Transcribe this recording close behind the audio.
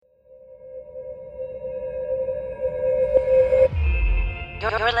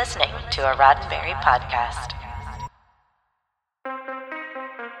You're listening to a Roddenberry podcast.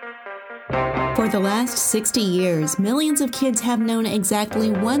 For the last 60 years, millions of kids have known exactly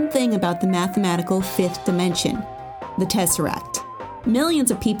one thing about the mathematical fifth dimension, the Tesseract.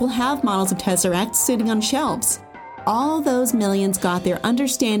 Millions of people have models of Tesseracts sitting on shelves. All those millions got their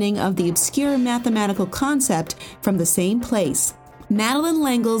understanding of the obscure mathematical concept from the same place, Madeleine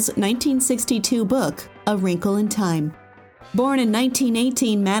L'Engle's 1962 book, A Wrinkle in Time. Born in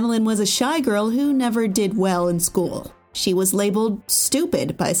 1918, Madeleine was a shy girl who never did well in school. She was labeled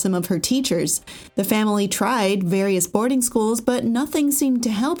stupid by some of her teachers. The family tried various boarding schools, but nothing seemed to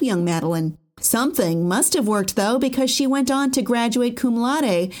help young Madeleine. Something must have worked, though, because she went on to graduate cum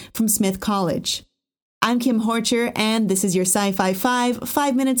laude from Smith College. I'm Kim Horcher, and this is your Sci-Fi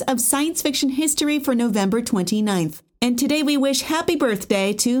 5 minutes of science fiction history for November 29th. And today we wish happy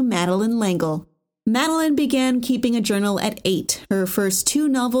birthday to Madeleine L'Engle. Madeleine began keeping a journal at 8. Her first 2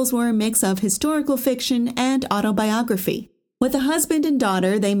 novels were a mix of historical fiction and autobiography. With a husband and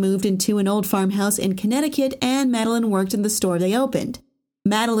daughter, they moved into an old farmhouse in Connecticut, and Madeleine worked in the store they opened.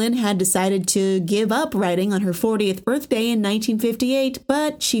 Madeleine had decided to give up writing on her 40th birthday in 1958,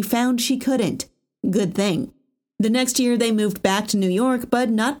 but she found she couldn't. Good thing. The next year, they moved back to New York, but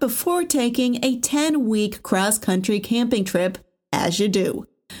not before taking a 10-week cross-country camping trip, as you do.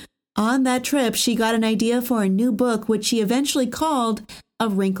 On that trip, she got an idea for a new book, which she eventually called A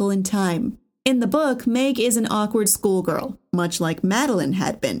Wrinkle in Time. In the book, Meg is an awkward schoolgirl, much like Madeleine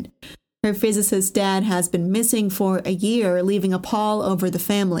had been. Her physicist dad has been missing for a year, leaving a pall over the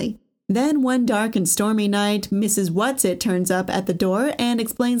family. Then one dark and stormy night, Mrs. Whatsit turns up at the door and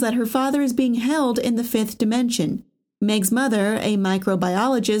explains that her father is being held in the fifth dimension. Meg's mother, a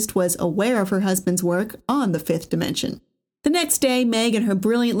microbiologist, was aware of her husband's work on the fifth dimension. The next day, Meg and her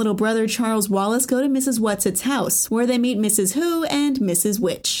brilliant little brother Charles Wallace go to Mrs. Whatsit's house, where they meet Mrs. Who and Mrs.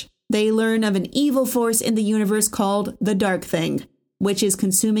 Witch. They learn of an evil force in the universe called the Dark Thing, which is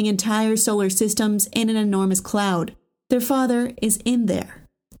consuming entire solar systems in an enormous cloud. Their father is in there.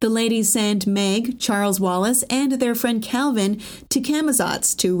 The ladies send Meg, Charles Wallace, and their friend Calvin to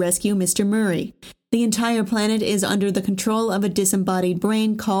Camazotz to rescue Mr. Murray. The entire planet is under the control of a disembodied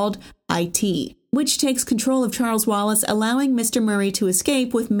brain called IT, which takes control of Charles Wallace, allowing Mr. Murray to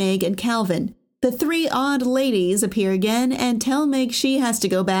escape with Meg and Calvin. The 3 odd ladies appear again and tell Meg she has to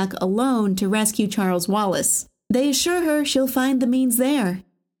go back alone to rescue Charles Wallace. They assure her she'll find the means there.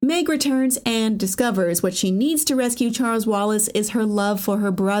 Meg returns and discovers what she needs to rescue Charles Wallace is her love for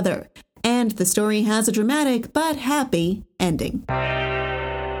her brother. And the story has a dramatic but happy ending.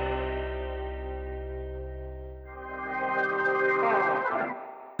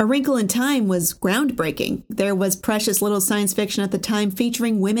 A Wrinkle in Time was groundbreaking. There was precious little science fiction at the time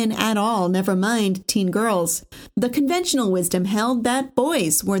featuring women at all, never mind teen girls. The conventional wisdom held that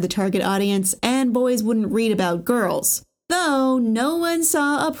boys were the target audience and boys wouldn't read about girls. Though no one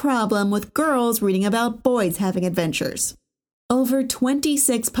saw a problem with girls reading about boys having adventures. Over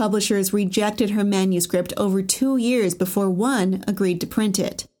 26 publishers rejected her manuscript over 2 years before one agreed to print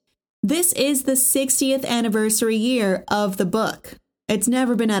it. This is the 60th anniversary year of the book. It's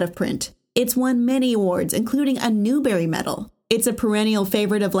never been out of print. It's won many awards, including a Newbery Medal. It's a perennial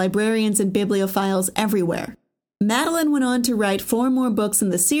favorite of librarians and bibliophiles everywhere. Madeleine went on to write 4 more books in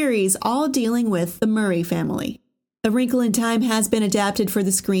the series, all dealing with the Murray family. A Wrinkle in Time has been adapted for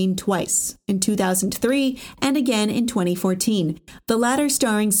the screen twice, in 2003 and again in 2014, the latter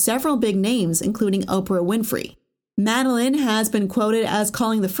starring several big names, including Oprah Winfrey. Madeleine has been quoted as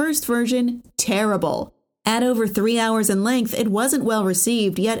calling the first version terrible. At over 3 hours in length, it wasn't well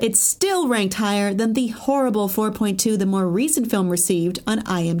received, yet it's still ranked higher than the horrible 4.2 the more recent film received on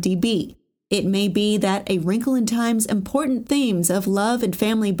IMDb. It may be that A Wrinkle in Time's important themes of love and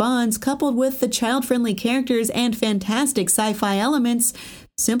family bonds, coupled with the child-friendly characters and fantastic sci-fi elements,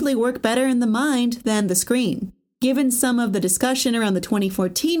 simply work better in the mind than the screen. Given some of the discussion around the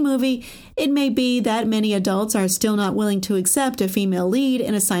 2014 movie, it may be that many adults are still not willing to accept a female lead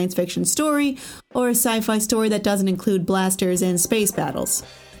in a science fiction story or a sci-fi story that doesn't include blasters and space battles.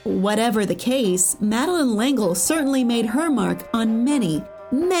 Whatever the case, Madeleine L'Engle certainly made her mark on many,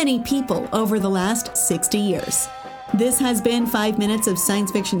 many people over the last 60 years. This has been 5 minutes of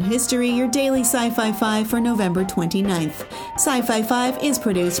science fiction history, your daily Sci-Fi 5 for November 29th. Sci-Fi 5 is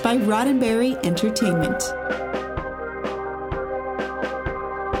produced by Roddenberry Entertainment.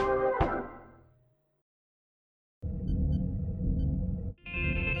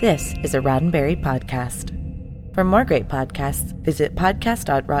 This is a Roddenberry podcast. For more great podcasts, visit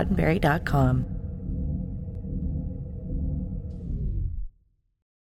podcast.roddenberry.com.